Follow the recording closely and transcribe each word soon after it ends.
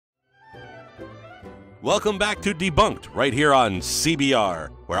Welcome back to Debunked, right here on CBR,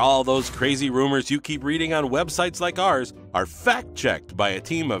 where all those crazy rumors you keep reading on websites like ours are fact-checked by a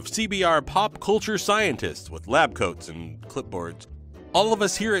team of CBR pop culture scientists with lab coats and clipboards. All of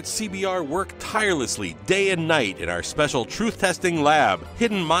us here at CBR work tirelessly day and night in our special truth-testing lab,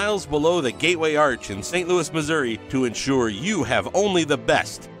 hidden miles below the Gateway Arch in St. Louis, Missouri, to ensure you have only the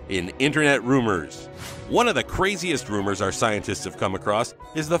best in internet rumors. One of the craziest rumors our scientists have come across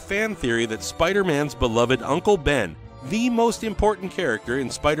is the fan theory that Spider-Man's beloved Uncle Ben, the most important character in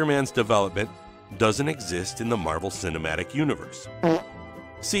Spider-Man's development, doesn't exist in the Marvel Cinematic Universe.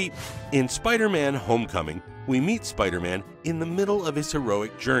 See, in Spider-Man: Homecoming, we meet Spider-Man in the middle of his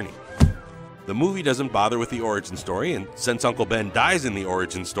heroic journey. The movie doesn't bother with the origin story, and since Uncle Ben dies in the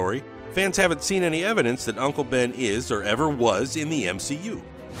origin story, fans haven't seen any evidence that Uncle Ben is or ever was in the MCU.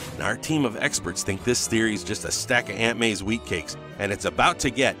 And our team of experts think this theory is just a stack of Aunt May's wheat cakes, and it's about to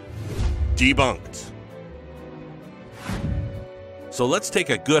get debunked. So let's take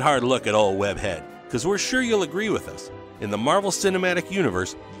a good hard look at old Webhead, because we're sure you'll agree with us. In the Marvel Cinematic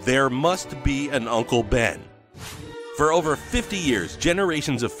Universe, there must be an Uncle Ben. For over 50 years,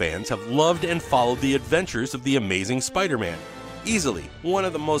 generations of fans have loved and followed the adventures of the Amazing Spider-Man. Easily one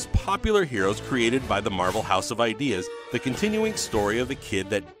of the most popular heroes created by the Marvel House of Ideas, the continuing story of the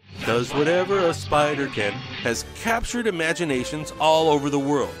kid that does whatever a spider can has captured imaginations all over the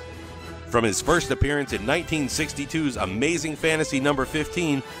world. From his first appearance in 1962's Amazing Fantasy number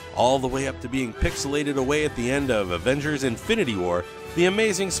 15, all the way up to being pixelated away at the end of Avengers: Infinity War, the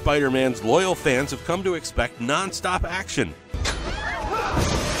Amazing Spider-Man's loyal fans have come to expect non-stop action,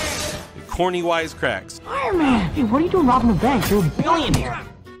 corny wisecracks, Spider-Man! Hey, what are you doing robbing a bank? You're a billionaire!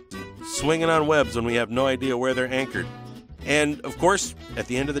 swinging on webs when we have no idea where they're anchored. And, of course, at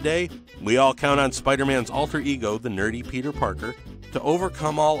the end of the day, we all count on Spider-Man's alter ego, the nerdy Peter Parker, to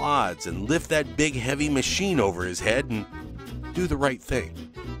overcome all odds and lift that big heavy machine over his head and do the right thing.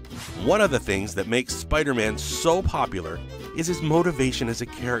 One of the things that makes Spider-Man so popular is his motivation as a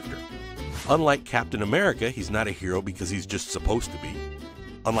character. Unlike Captain America, he's not a hero because he's just supposed to be.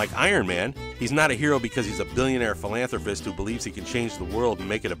 Unlike Iron Man, he's not a hero because he's a billionaire philanthropist who believes he can change the world and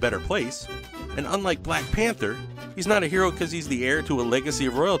make it a better place. And unlike Black Panther, he's not a hero because he's the heir to a legacy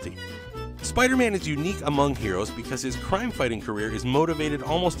of royalty. Spider-Man is unique among heroes because his crime-fighting career is motivated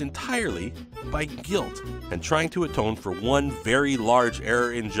almost entirely by guilt and trying to atone for one very large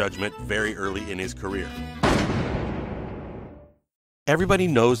error in judgment very early in his career. Everybody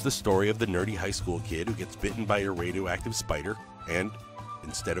knows the story of the nerdy high school kid who gets bitten by a radioactive spider and,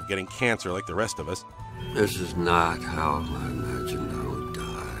 instead of getting cancer like the rest of us, this is not how I imagined I would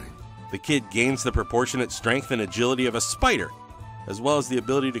die. The kid gains the proportionate strength and agility of a spider, as well as the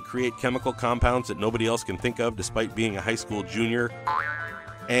ability to create chemical compounds that nobody else can think of despite being a high school junior.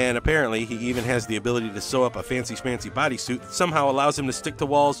 And apparently he even has the ability to sew up a fancy-schmancy bodysuit that somehow allows him to stick to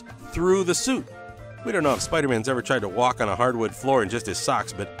walls through the suit. We don't know if Spider-Man's ever tried to walk on a hardwood floor in just his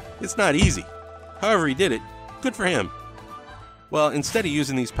socks, but it's not easy. However he did it, good for him. Well, instead of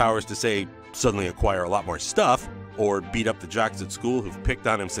using these powers to, say, suddenly acquire a lot more stuff, or beat up the jocks at school who've picked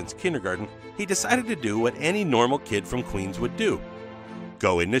on him since kindergarten, he decided to do what any normal kid from Queens would do: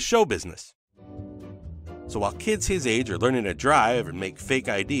 go into show business. So while kids his age are learning to drive and make fake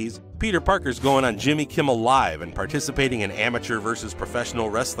IDs, Peter Parker's going on Jimmy Kimmel Live and participating in amateur versus professional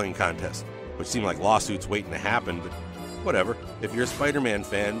wrestling contests, which seem like lawsuits waiting to happen, but whatever. If you're a Spider-Man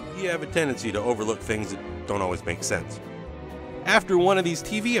fan, you have a tendency to overlook things that don't always make sense. After one of these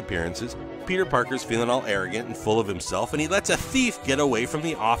TV appearances, Peter Parker's feeling all arrogant and full of himself, and he lets a thief get away from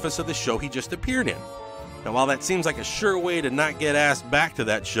the office of the show he just appeared in. Now, while that seems like a sure way to not get asked back to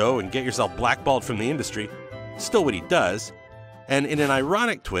that show and get yourself blackballed from the industry, it's still what he does. And in an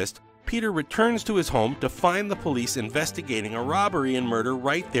ironic twist, Peter returns to his home to find the police investigating a robbery and murder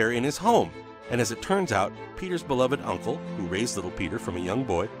right there in his home. And as it turns out, Peter's beloved uncle, who raised little Peter from a young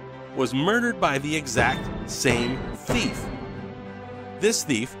boy, was murdered by the exact same thief. This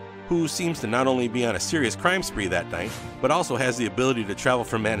thief, who seems to not only be on a serious crime spree that night, but also has the ability to travel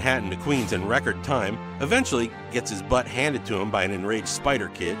from Manhattan to Queens in record time, eventually gets his butt handed to him by an enraged Spider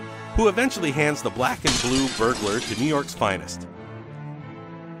Kid, who eventually hands the black and blue burglar to New York's finest.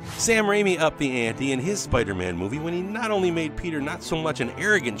 Sam Raimi upped the ante in his Spider-Man movie when he not only made Peter not so much an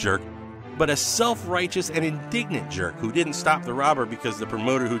arrogant jerk, but a self-righteous and indignant jerk who didn't stop the robber because the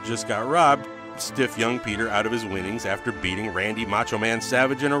promoter who just got robbed stiff young Peter out of his winnings after beating Randy Macho Man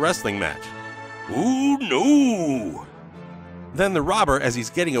Savage in a wrestling match. Ooh, no! Then the robber, as he's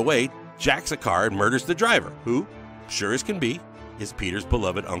getting away, jacks a car and murders the driver, who, sure as can be, is Peter's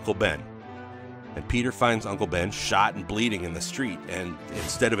beloved Uncle Ben. And Peter finds Uncle Ben shot and bleeding in the street, and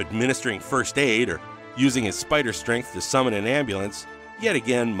instead of administering first aid or Using his spider strength to summon an ambulance, yet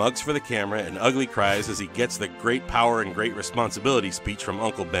again mugs for the camera and ugly cries as he gets the great power and great responsibility speech from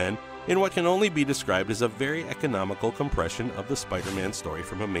Uncle Ben in what can only be described as a very economical compression of the Spider-Man story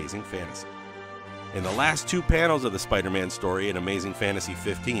from Amazing Fantasy. In the last 2 panels of the Spider-Man story in Amazing Fantasy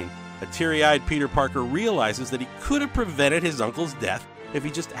 15, a teary-eyed Peter Parker realizes that he could have prevented his uncle's death if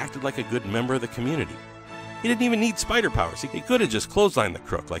he just acted like a good member of the community. He didn't even need spider powers. He could have just clotheslined the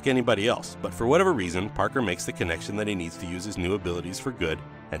crook like anybody else, but for whatever reason, Parker makes the connection that he needs to use his new abilities for good,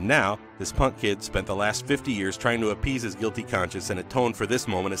 and now, this punk kid spent the last 50 years trying to appease his guilty conscience and atone for this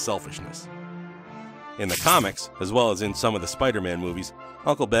moment of selfishness. In the comics, as well as in some of the Spider-Man movies,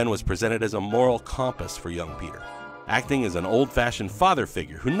 Uncle Ben was presented as a moral compass for young Peter, acting as an old-fashioned father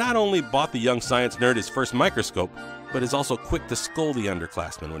figure who not only bought the young science nerd his first microscope, but is also quick to scold the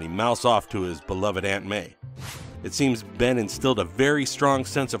underclassmen when he mouths off to his beloved Aunt May. It seems Ben instilled a very strong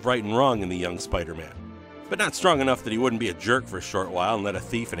sense of right and wrong in the young Spider-Man, but not strong enough that he wouldn't be a jerk for a short while and let a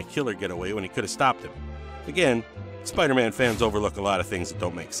thief and a killer get away when he could have stopped him. Again, Spider-Man fans overlook a lot of things that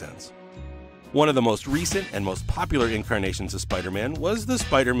don't make sense. One of the most recent and most popular incarnations of Spider-Man was the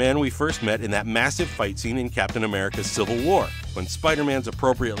Spider-Man we first met in that massive fight scene in Captain America's Civil War, when Spider-Man's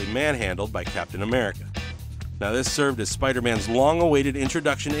appropriately manhandled by Captain America. Now, this served as Spider-Man's long-awaited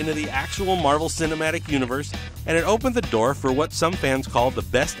introduction into the actual Marvel Cinematic Universe, and it opened the door for what some fans call the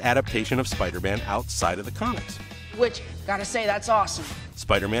best adaptation of Spider-Man outside of the comics. Which, gotta say, that's awesome.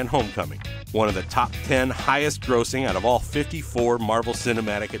 Spider-Man Homecoming, one of the top 10 highest grossing out of all 54 Marvel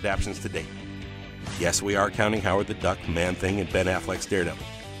Cinematic adaptations to date. Yes, we are counting Howard the Duck, Man-Thing, and Ben Affleck's Daredevil.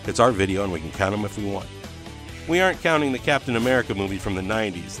 It's our video and we can count them if we want. We aren't counting the Captain America movie from the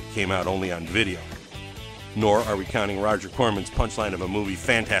 90s that came out only on video. Nor are we counting Roger Corman's punchline of a movie,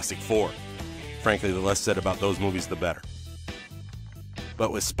 Fantastic Four. Frankly, the less said about those movies, the better.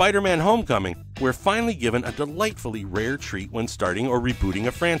 But with Spider-Man Homecoming, we're finally given a delightfully rare treat when starting or rebooting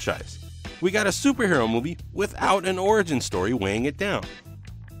a franchise. We got a superhero movie without an origin story weighing it down.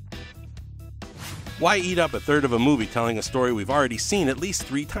 Why eat up a third of a movie telling a story we've already seen at least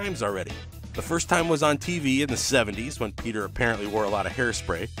 3 times already? The first time was on TV in the 70s when Peter apparently wore a lot of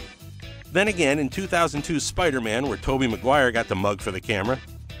hairspray. Then again in 2002's Spider-Man where Tobey Maguire got the mug for the camera.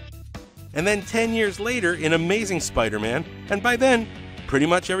 And then 10 years later in Amazing Spider-Man, and by then, pretty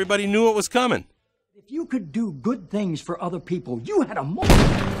much everybody knew what was coming. If you could do good things for other people, you had a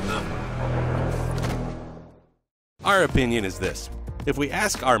Our opinion is this. If we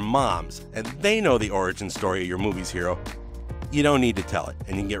ask our moms, and they know the origin story of your movie's hero, you don't need to tell it,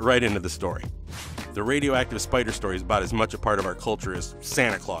 and you can get right into the story. The radioactive spider story is about as much a part of our culture as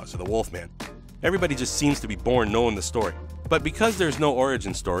Santa Claus or the Wolfman. Everybody just seems to be born knowing the story. But because there's no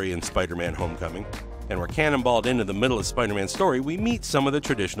origin story in Spider-Man Homecoming, and we're cannonballed into the middle of Spider-Man's story, we meet some of the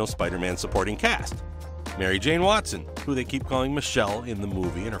traditional Spider-Man supporting cast. Mary Jane Watson, who they keep calling Michelle in the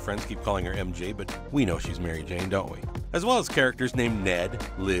movie, and her friends keep calling her MJ, but we know she's Mary Jane, don't we? As well as characters named Ned,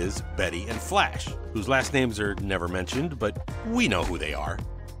 Liz, Betty, and Flash, whose last names are never mentioned, but we know who they are.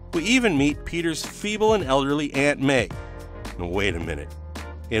 We even meet Peter's feeble and elderly Aunt May. Now, wait a minute.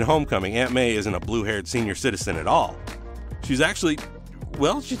 In Homecoming, Aunt May isn't a blue-haired senior citizen at all. She's actually,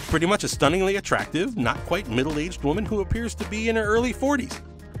 well, she's pretty much a stunningly attractive, not quite middle-aged woman who appears to be in her early 40s.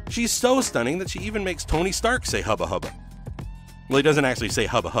 She's so stunning that she even makes Tony Stark say hubba hubba. Well, he doesn't actually say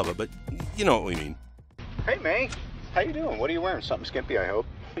hubba hubba, but you know what we mean. Hey, May. How you doing? What are you wearing? Something skimpy, I hope.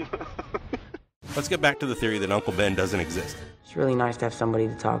 Let's get back to the theory that Uncle Ben doesn't exist. It's really nice to have somebody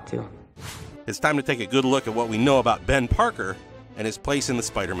to talk to. It's time to take a good look at what we know about Ben Parker and his place in the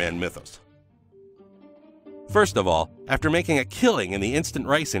Spider-Man mythos. First of all, after making a killing in the instant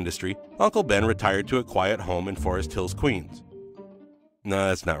rice industry, Uncle Ben retired to a quiet home in Forest Hills, Queens. No,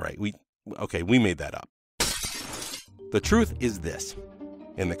 that's not right. We made that up. The truth is this.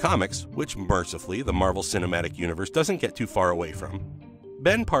 In the comics, which mercifully the Marvel Cinematic Universe doesn't get too far away from,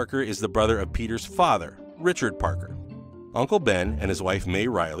 Ben Parker is the brother of Peter's father, Richard Parker. Uncle Ben and his wife May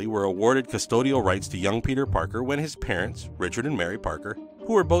Riley were awarded custodial rights to young Peter Parker when his parents, Richard and Mary Parker,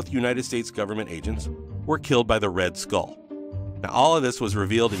 who were both United States government agents, were killed by the Red Skull. Now, all of this was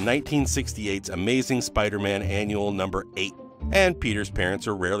revealed in 1968's Amazing Spider-Man Annual number 8. And Peter's parents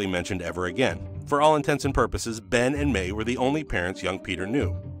are rarely mentioned ever again. For all intents and purposes, Ben and May were the only parents young Peter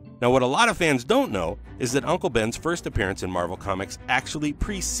knew. Now, what a lot of fans don't know is that Uncle Ben's first appearance in Marvel Comics actually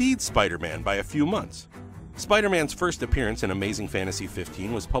precedes Spider-Man by a few months. Spider-Man's first appearance in Amazing Fantasy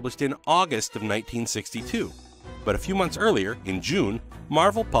 15 was published in August of 1962. But a few months earlier, in June,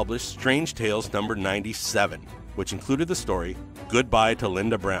 Marvel published Strange Tales number 97, which included the story Goodbye to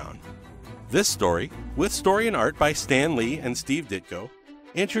Linda Brown. This story, with story and art by Stan Lee and Steve Ditko,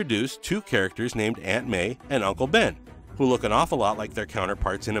 introduced two characters named Aunt May and Uncle Ben, who look an awful lot like their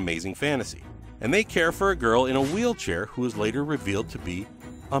counterparts in Amazing Fantasy. And they care for a girl in a wheelchair who is later revealed to be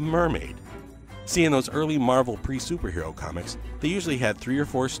a mermaid. See, in those early Marvel pre-superhero comics, they usually had 3 or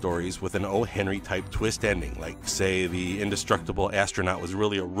 4 stories with an O. Henry-type twist ending, like, say, the indestructible astronaut was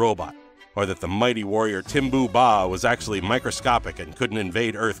really a robot, or that the mighty warrior Timbu Ba was actually microscopic and couldn't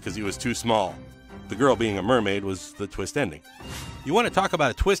invade Earth because he was too small. The girl being a mermaid was the twist ending. You want to talk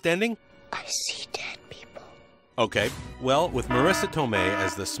about a twist ending? I see dead people. Okay, well, with Marissa Tomei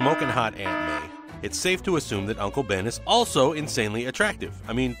as the smoking hot Aunt May, it's safe to assume that Uncle Ben is also insanely attractive.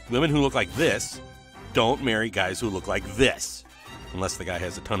 I mean, women who look like this don't marry guys who look like this, unless the guy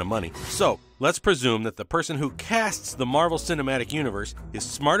has a ton of money. So, let's presume that the person who casts the Marvel Cinematic Universe is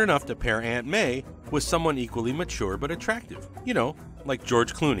smart enough to pair Aunt May with someone equally mature but attractive. You know, like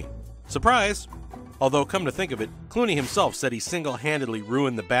George Clooney. Surprise! Although, come to think of it, Clooney himself said he single-handedly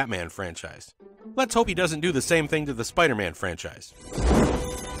ruined the Batman franchise. Let's hope he doesn't do the same thing to the Spider-Man franchise.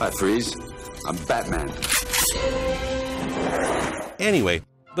 Hi, Freeze. I'm Batman. Anyway,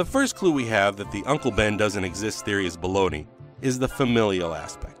 the first clue we have that the Uncle Ben doesn't exist theory is baloney is the familial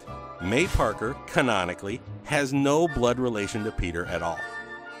aspect. May Parker, canonically, has no blood relation to Peter at all.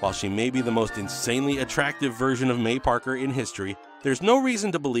 While she may be the most insanely attractive version of May Parker in history, there's no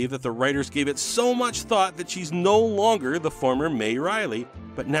reason to believe that the writers gave it so much thought that she's no longer the former May Riley,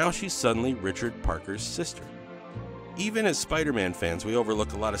 but now she's suddenly Richard Parker's sister. Even as Spider-Man fans, we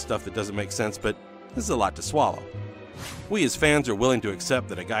overlook a lot of stuff that doesn't make sense, but this is a lot to swallow. We as fans are willing to accept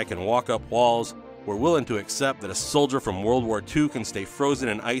that a guy can walk up walls. We're willing to accept that a soldier from World War II can stay frozen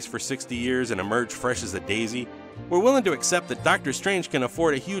in ice for 60 years and emerge fresh as a daisy. We're willing to accept that Doctor Strange can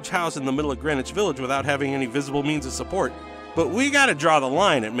afford a huge house in the middle of Greenwich Village without having any visible means of support. But we gotta draw the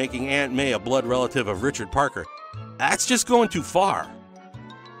line at making Aunt May a blood relative of Richard Parker. That's just going too far.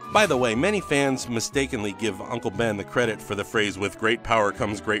 By the way, many fans mistakenly give Uncle Ben the credit for the phrase, "with great power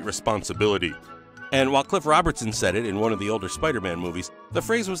comes great responsibility." And while Cliff Robertson said it in one of the older Spider-Man movies, the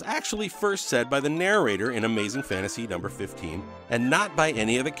phrase was actually first said by the narrator in Amazing Fantasy number 15, and not by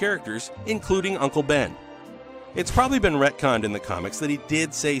any of the characters, including Uncle Ben. It's probably been retconned in the comics that he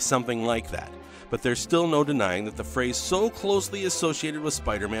did say something like that, but there's still no denying that the phrase so closely associated with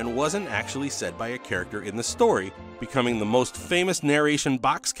Spider-Man wasn't actually said by a character in the story, becoming the most famous narration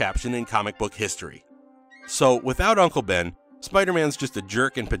box caption in comic book history. So, without Uncle Ben, Spider-Man's just a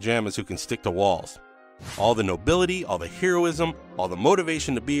jerk in pajamas who can stick to walls. All the nobility, all the heroism, all the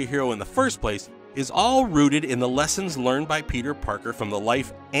motivation to be a hero in the first place is all rooted in the lessons learned by Peter Parker from the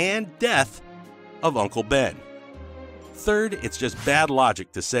life and death of Uncle Ben. Third, it's just bad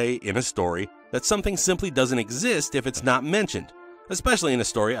logic to say in a story that something simply doesn't exist if it's not mentioned, especially in a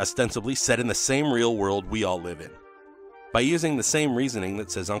story ostensibly set in the same real world we all live in. By using the same reasoning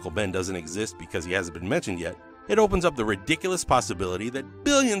that says Uncle Ben doesn't exist because he hasn't been mentioned yet, it opens up the ridiculous possibility that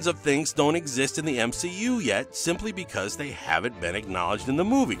billions of things don't exist in the MCU yet simply because they haven't been acknowledged in the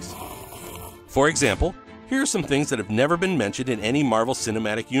movies. For example, here are some things that have never been mentioned in any Marvel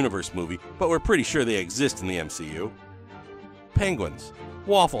Cinematic Universe movie, but we're pretty sure they exist in the MCU. Penguins,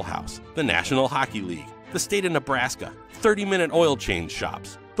 Waffle House, the National Hockey League, the state of Nebraska, 30-minute oil change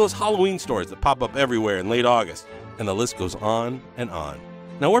shops, those Halloween stores that pop up everywhere in late August, and the list goes on and on.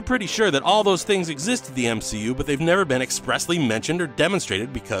 Now, we're pretty sure that all those things exist in the MCU, but they've never been expressly mentioned or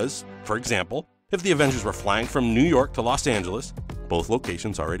demonstrated because, for example, if the Avengers were flying from New York to Los Angeles, both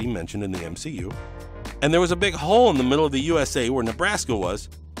locations already mentioned in the MCU, and there was a big hole in the middle of the USA where Nebraska was,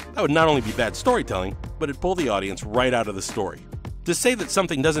 that would not only be bad storytelling, but it'd pull the audience right out of the story. To say that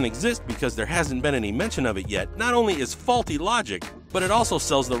something doesn't exist because there hasn't been any mention of it yet not only is faulty logic, but it also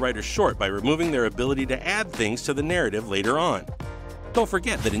sells the writers short by removing their ability to add things to the narrative later on. Don't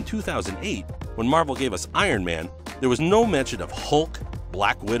forget that in 2008, when Marvel gave us Iron Man, there was no mention of Hulk,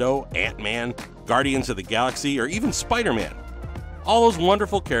 Black Widow, Ant-Man, Guardians of the Galaxy, or even Spider-Man. All those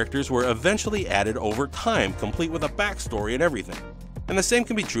wonderful characters were eventually added over time, complete with a backstory and everything. And the same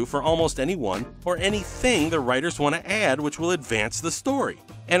can be true for almost anyone or anything the writers want to add which will advance the story.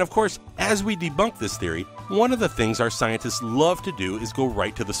 And of course, as we debunk this theory, one of the things our scientists love to do is go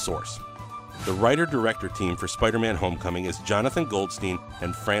right to the source. The writer-director team for Spider-Man Homecoming is Jonathan Goldstein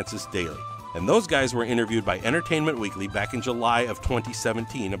and Francis Daly, and those guys were interviewed by Entertainment Weekly back in July of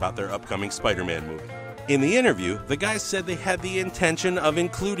 2017 about their upcoming Spider-Man movie. In the interview, the guys said they had the intention of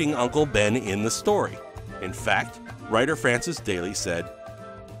including Uncle Ben in the story. In fact, writer Francis Daly said,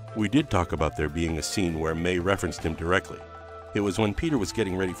 "We did talk about there being a scene where May referenced him directly. It was when Peter was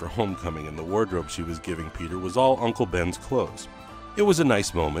getting ready for homecoming and the wardrobe she was giving Peter was all Uncle Ben's clothes. It was a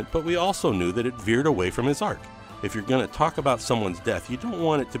nice moment, but we also knew that it veered away from his arc. if you're going to talk about someone's death, you don't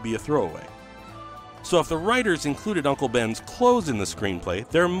want it to be a throwaway. So if the writers included Uncle Ben's clothes in the screenplay,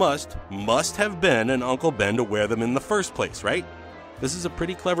 there must have been an Uncle Ben to wear them in the first place, right? This is a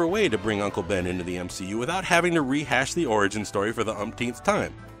pretty clever way to bring Uncle Ben into the MCU without having to rehash the origin story for the umpteenth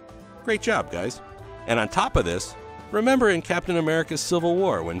time. Great job, guys. And on top of this, remember in Captain America's Civil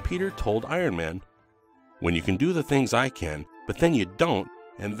War when Peter told Iron Man, "When you can do the things I can, but then you don't,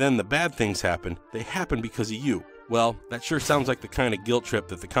 and then the bad things happen, they happen because of you." Well, that sure sounds like the kind of guilt trip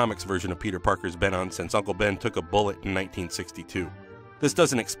that the comics version of Peter Parker's been on since Uncle Ben took a bullet in 1962. This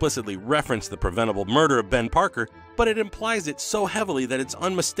doesn't explicitly reference the preventable murder of Ben Parker, but it implies it so heavily that it's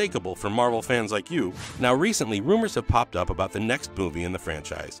unmistakable for Marvel fans like you. Now recently, rumors have popped up about the next movie in the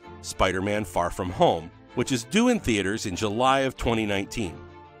franchise, Spider-Man Far From Home, which is due in theaters in July of 2019.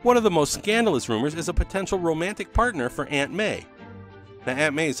 One of the most scandalous rumors is a potential romantic partner for Aunt May. Now,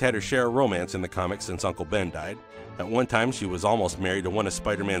 Aunt May's had her share of romance in the comics since Uncle Ben died. At one time, she was almost married to one of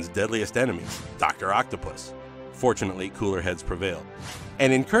Spider-Man's deadliest enemies, Dr. Octopus. Fortunately, cooler heads prevailed.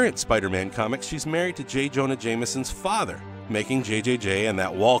 And in current Spider-Man comics, she's married to J. Jonah Jameson's father, making JJJ and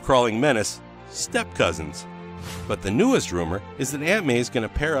that wall-crawling menace step-cousins. But the newest rumor is that Aunt May is going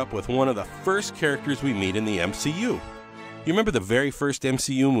to pair up with one of the first characters we meet in the MCU. You remember the very first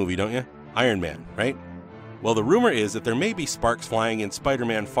MCU movie, don't you? Iron Man, right? Well, the rumor is that there may be sparks flying in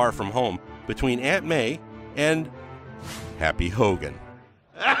Spider-Man Far From Home between Aunt May and Happy Hogan.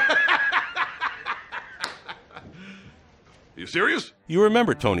 You serious? You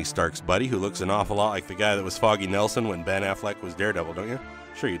remember Tony Stark's buddy who looks an awful lot like the guy that was Foggy Nelson when Ben Affleck was Daredevil, don't you?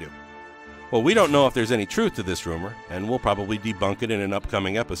 Sure you do. Well, we don't know if there's any truth to this rumor, and we'll probably debunk it in an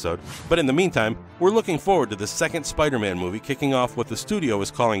upcoming episode. But in the meantime, we're looking forward to the second Spider-Man movie kicking off what the studio is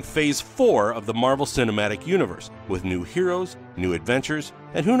calling Phase 4 of the Marvel Cinematic Universe, with new heroes, new adventures,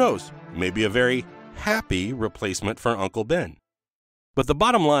 and who knows, maybe a very happy replacement for Uncle Ben. But the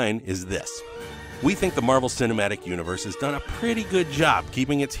bottom line is this. We think the Marvel Cinematic Universe has done a pretty good job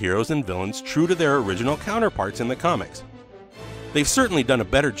keeping its heroes and villains true to their original counterparts in the comics. They've certainly done a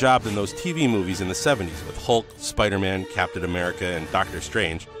better job than those TV movies in the 70s with Hulk, Spider-Man, Captain America, and Doctor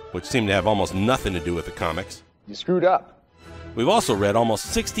Strange, which seemed to have almost nothing to do with the comics. You screwed up. We've also read almost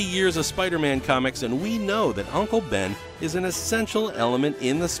 60 years of Spider-Man comics, and we know that Uncle Ben is an essential element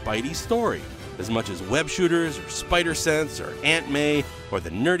in the Spidey story, as much as web shooters, or spider sense, or Aunt May, or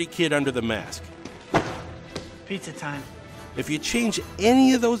the nerdy kid under the mask. Pizza time. If you change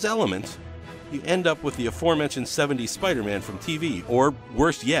any of those elements, you end up with the aforementioned 70s Spider-Man from TV, or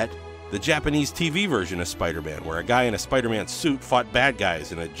worse yet, the Japanese TV version of Spider-Man, where a guy in a Spider-Man suit fought bad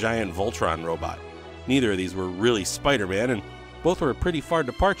guys in a giant Voltron robot. Neither of these were really Spider-Man, and both were a pretty far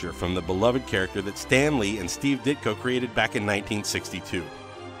departure from the beloved character that Stan Lee and Steve Ditko created back in 1962.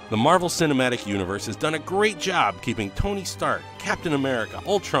 The Marvel Cinematic Universe has done a great job keeping Tony Stark, Captain America,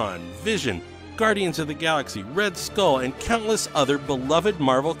 Ultron, Vision, Guardians of the Galaxy, Red Skull, and countless other beloved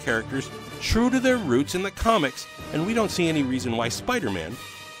Marvel characters true to their roots in the comics, and we don't see any reason why Spider-Man,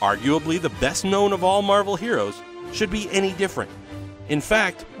 arguably the best known of all Marvel heroes, should be any different. In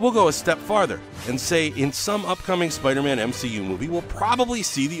fact, we'll go a step farther and say in some upcoming Spider-Man MCU movie we'll probably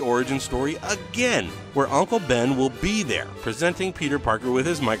see the origin story again, where Uncle Ben will be there, presenting Peter Parker with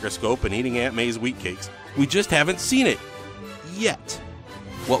his microscope and eating Aunt May's wheat cakes. We just haven't seen it yet.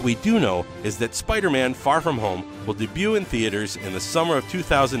 What we do know is that Spider-Man Far From Home will debut in theaters in the summer of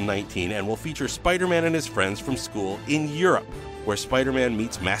 2019 and will feature Spider-Man and his friends from school in Europe, where Spider-Man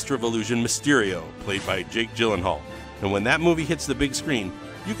meets Master of Illusion Mysterio, played by Jake Gyllenhaal. And when that movie hits the big screen,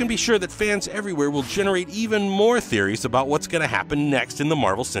 you can be sure that fans everywhere will generate even more theories about what's going to happen next in the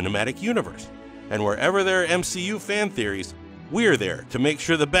Marvel Cinematic Universe. And wherever there are MCU fan theories, we're there to make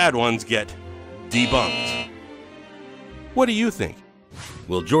sure the bad ones get debunked. What do you think?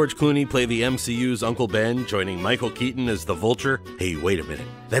 Will George Clooney play the MCU's Uncle Ben, joining Michael Keaton as the Vulture? Hey, wait a minute.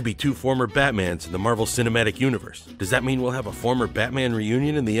 That'd be two former Batmans in the Marvel Cinematic Universe. Does that mean we'll have a former Batman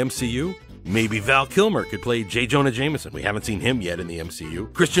reunion in the MCU? Maybe Val Kilmer could play J. Jonah Jameson. We haven't seen him yet in the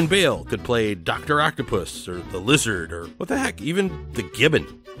MCU. Christian Bale could play Dr. Octopus, or the Lizard, or what the heck, even the Gibbon.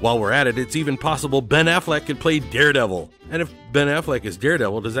 While we're at it, it's even possible Ben Affleck could play Daredevil. And if Ben Affleck is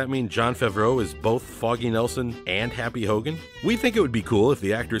Daredevil, does that mean Jon Favreau is both Foggy Nelson and Happy Hogan? We think it would be cool if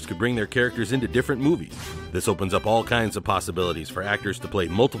the actors could bring their characters into different movies. This opens up all kinds of possibilities for actors to play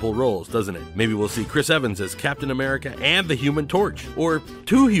multiple roles, doesn't it? Maybe we'll see Chris Evans as Captain America and the Human Torch, or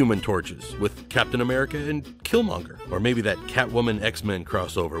two Human Torches with Captain America and Killmonger, or maybe that Catwoman X-Men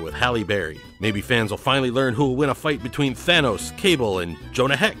crossover with Halle Berry. Maybe fans will finally learn who will win a fight between Thanos, Cable, and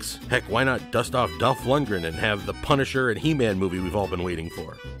Jonah Hex. Heck, why not dust off Dolph Lundgren and have the Punisher and He-Man movie we've all been waiting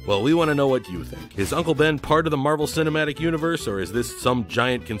for. Well, we want to know what you think. Is Uncle Ben part of the Marvel Cinematic Universe, or is this some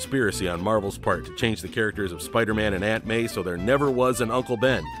giant conspiracy on Marvel's part to change the characters of Spider-Man and Aunt May so there never was an Uncle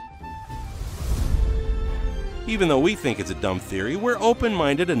Ben? Even though we think it's a dumb theory, we're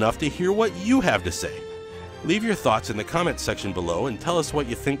open-minded enough to hear what you have to say. Leave your thoughts in the comments section below and tell us what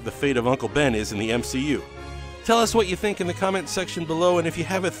you think the fate of Uncle Ben is in the MCU. Tell us what you think in the comments section below, and if you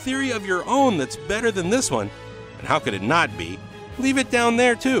have a theory of your own that's better than this one, and how could it not be, leave it down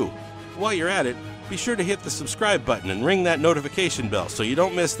there too. While you're at it, be sure to hit the subscribe button and ring that notification bell so you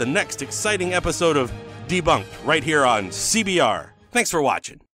don't miss the next exciting episode of Debunked right here on CBR. Thanks for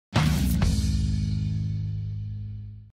watching.